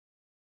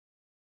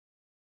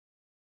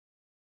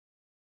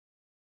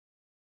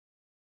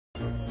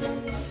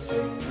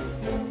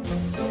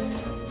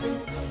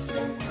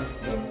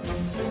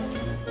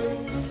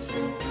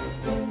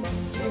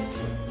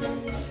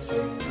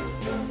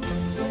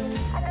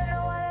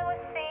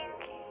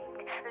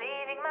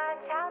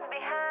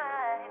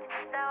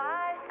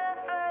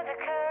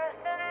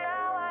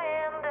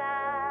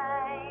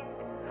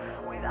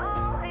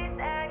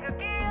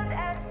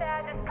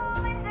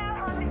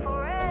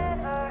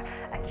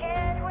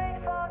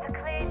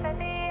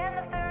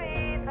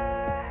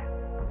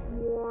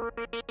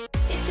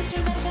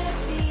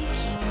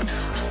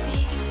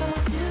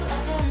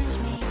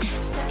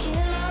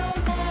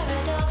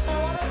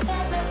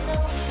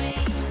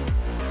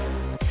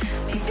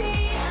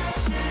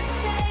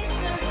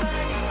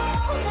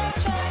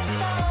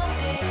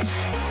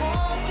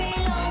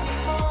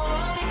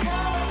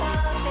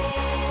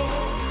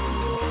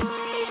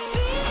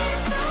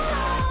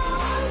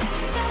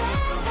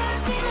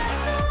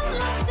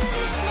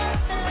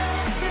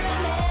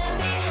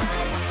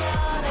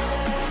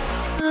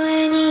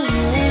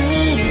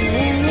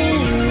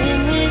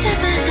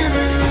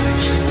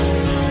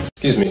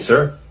Excuse me,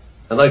 sir.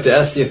 I'd like to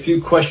ask you a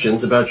few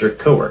questions about your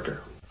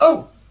coworker.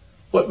 Oh,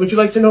 what would you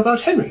like to know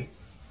about Henry?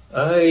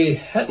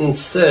 I hadn't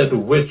said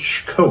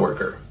which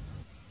coworker.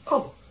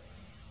 Oh,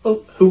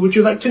 well, who would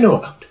you like to know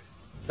about?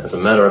 As a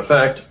matter of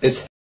fact,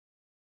 it's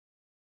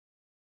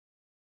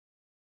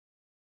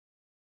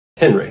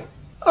Henry.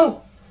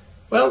 Oh,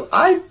 well,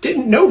 I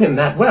didn't know him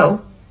that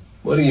well.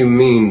 What do you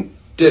mean,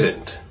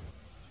 didn't?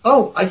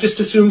 Oh, I just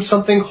assumed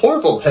something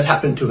horrible had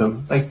happened to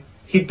him, like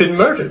he'd been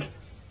murdered.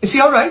 Is he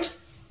all right?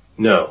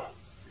 No,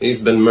 he's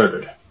been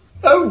murdered.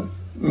 Oh,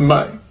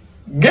 my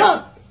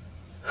God!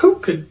 Who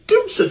could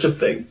do such a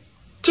thing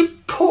to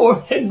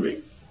poor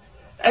Henry?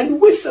 And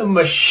with a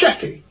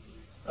machete?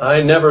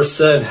 I never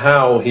said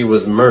how he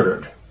was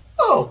murdered.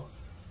 Oh,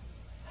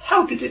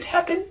 how did it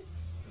happen?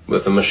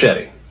 With a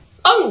machete.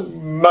 Oh,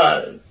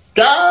 my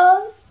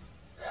God!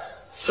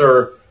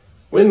 Sir,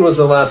 when was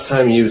the last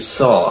time you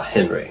saw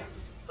Henry?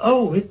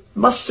 Oh, it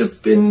must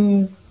have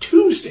been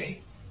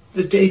Tuesday,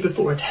 the day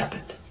before it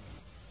happened.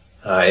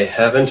 I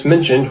haven't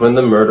mentioned when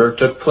the murder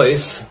took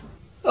place.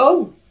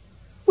 Oh,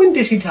 when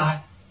did he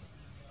die?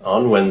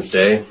 On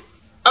Wednesday.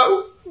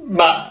 Oh,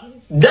 my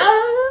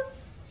God!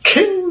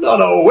 Killed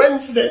on a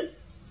Wednesday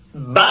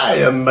by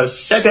a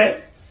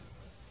machete.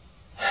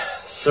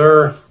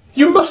 Sir,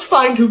 you must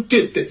find who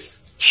did this.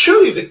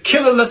 Surely the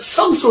killer left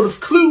some sort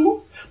of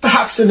clue,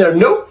 perhaps in their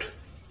note.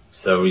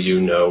 So you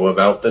know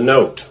about the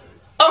note?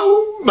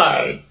 Oh,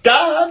 my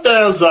God,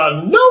 there's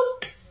a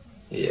note!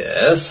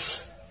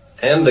 Yes,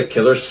 and the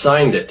killer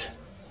signed it.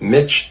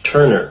 Mitch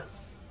Turner.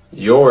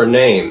 Your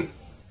name.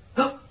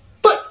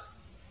 But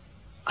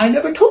I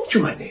never told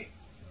you my name.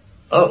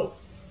 Oh,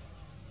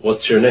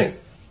 what's your name?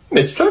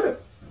 Mitch Turner.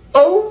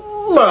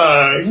 Oh,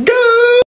 my God!